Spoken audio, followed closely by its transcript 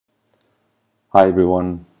Hi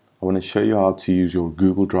everyone, I want to show you how to use your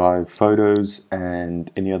Google Drive photos and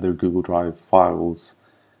any other Google Drive files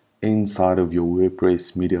inside of your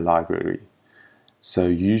WordPress media library. So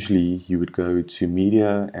usually you would go to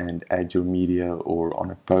media and add your media, or on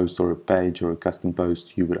a post or a page or a custom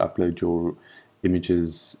post you would upload your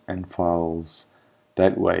images and files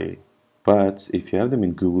that way. But if you have them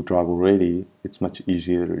in Google Drive already, it's much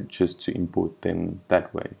easier just to import them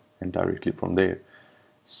that way and directly from there.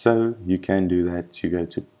 So you can do that. You go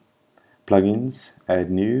to plugins,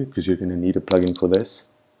 add new, because you're going to need a plugin for this,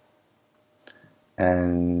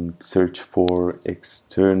 and search for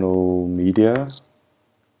external media.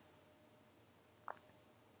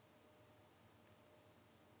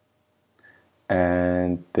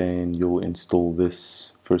 And then you'll install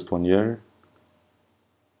this first one here.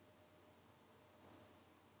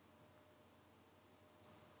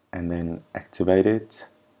 And then activate it.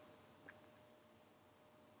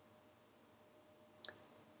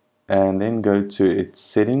 And then go to its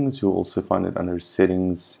settings. You'll also find it under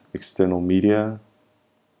settings, external media.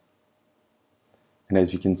 And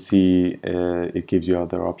as you can see, it gives you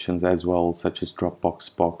other options as well, such as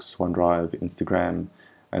Dropbox, Box, OneDrive, Instagram,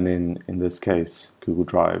 and then in this case, Google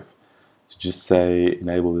Drive. So just say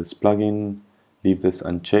enable this plugin, leave this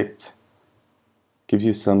unchecked. Gives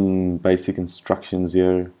you some basic instructions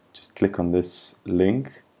here. Just click on this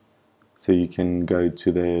link so you can go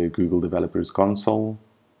to the Google Developers Console.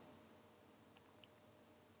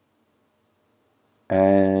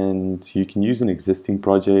 And you can use an existing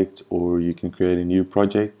project or you can create a new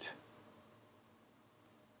project.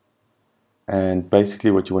 And basically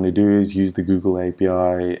what you want to do is use the Google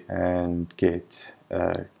API and get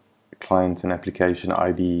a client and application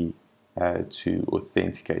ID to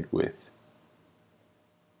authenticate with.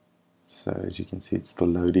 So as you can see, it's still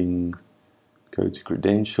loading. Go to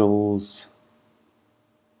credentials.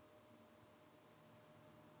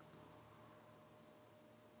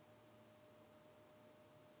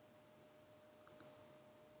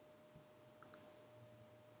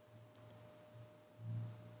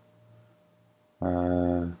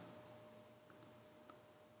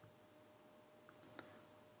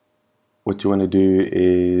 What you want to do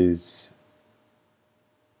is,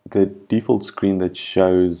 the default screen that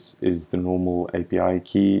shows is the normal API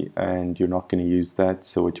key, and you're not going to use that.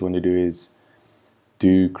 So what you want to do is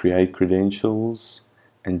do create credentials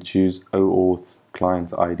and choose OAuth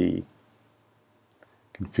client ID.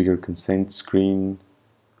 Configure consent screen.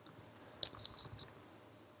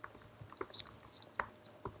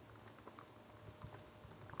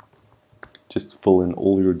 Just fill in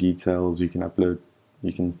all your details. You can upload,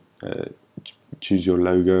 you can choose your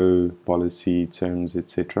logo, policy, terms,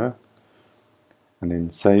 etc. And then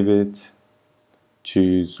save it.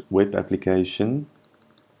 Choose web application.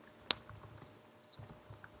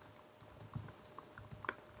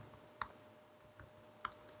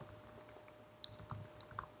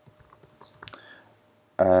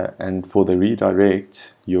 And for the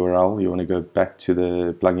redirect URL, you want to go back to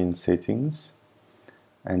the plugin settings,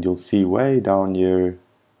 and you'll see way down here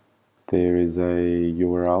there is a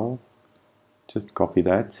URL. Just copy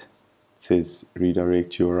that. It says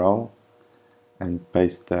redirect URL, and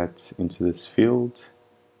paste that into this field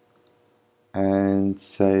and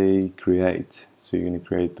say create. So you're going to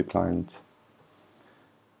create the client.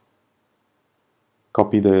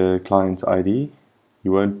 Copy the client ID.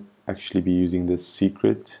 You won't actually be using this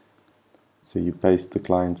secret, so you paste the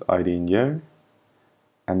client ID in here,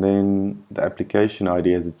 and then the application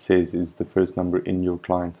ID, as it says, is the first number in your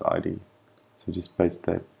client ID, so just paste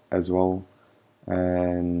that as well,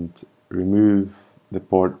 and remove the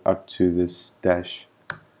port up to this dash,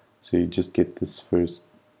 so you just get this first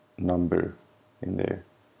number in there.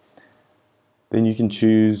 Then you can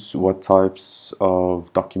choose what types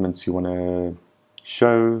of documents you want to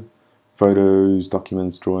show: photos,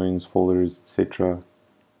 documents, drawings, folders, etc.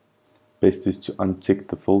 Best is to untick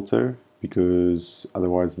the filter, because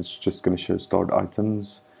otherwise it's just going to show stored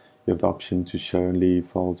items. You have the option to show only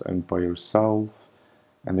files owned by yourself,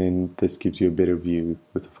 and then this gives you a better view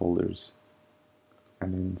with the folders.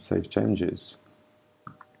 And then save changes.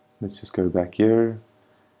 Let's just go back here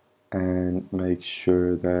and make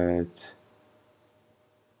sure that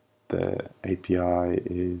the API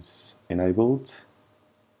is enabled.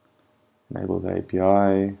 Enable the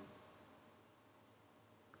API.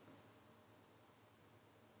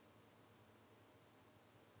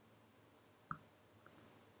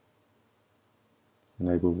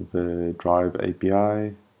 Enable the Drive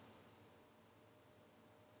API.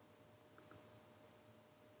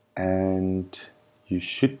 And you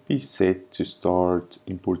should be set to start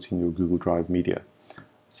importing your Google Drive media.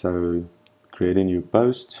 So create a new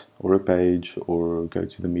post or a page, or go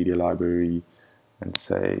to the media library and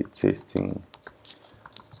say testing.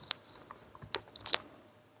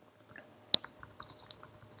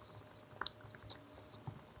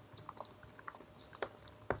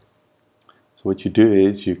 So what you do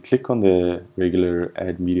is you click on the regular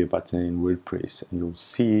add media button in WordPress, and you'll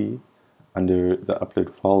see under the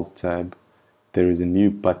upload files tab there is a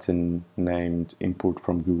new button named import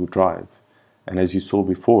from Google Drive. And as you saw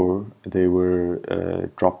before, there were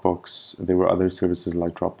Dropbox, there were other services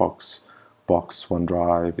like Dropbox, Box,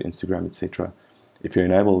 OneDrive, Instagram, etc. If you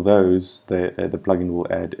enable those, the plugin will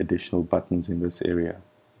add additional buttons in this area.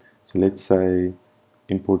 So let's say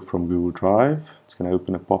import from Google Drive. It's going to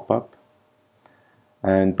open a pop-up.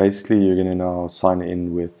 And basically you're going to now sign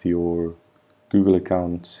in with your Google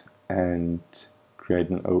account and create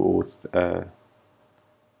an OAuth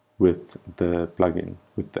with the plugin,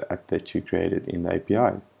 with the app that you created in the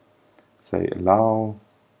API. Say allow,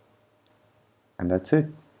 and that's it.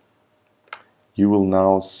 You will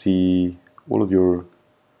now see all of your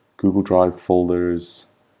Google Drive folders,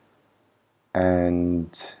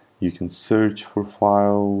 and you can search for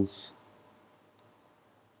files.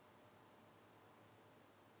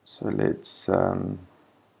 So let's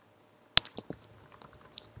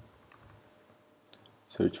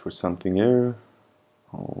search for something here.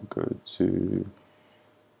 I'll go to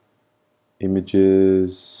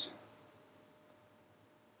images.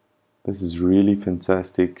 This is really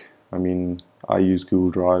fantastic. I mean, I use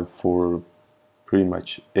Google Drive for pretty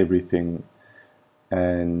much everything,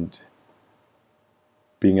 and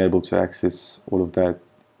being able to access all of that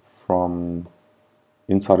from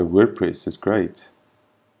inside of WordPress is great.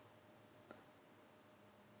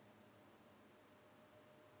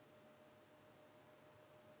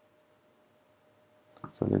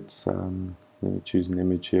 So let's let me choose an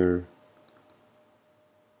image here.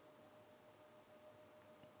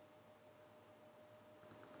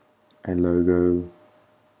 A logo.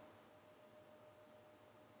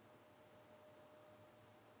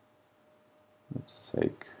 Let's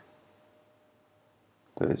take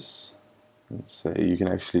this. Let's say you can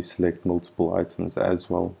actually select multiple items as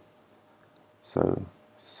well. So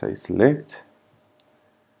say select,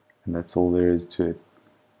 and that's all there is to it.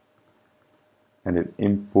 And it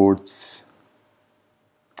imports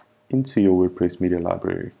into your WordPress media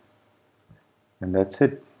library. And that's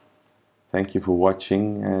it. Thank you for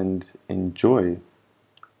watching and enjoy.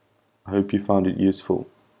 I hope you found it useful.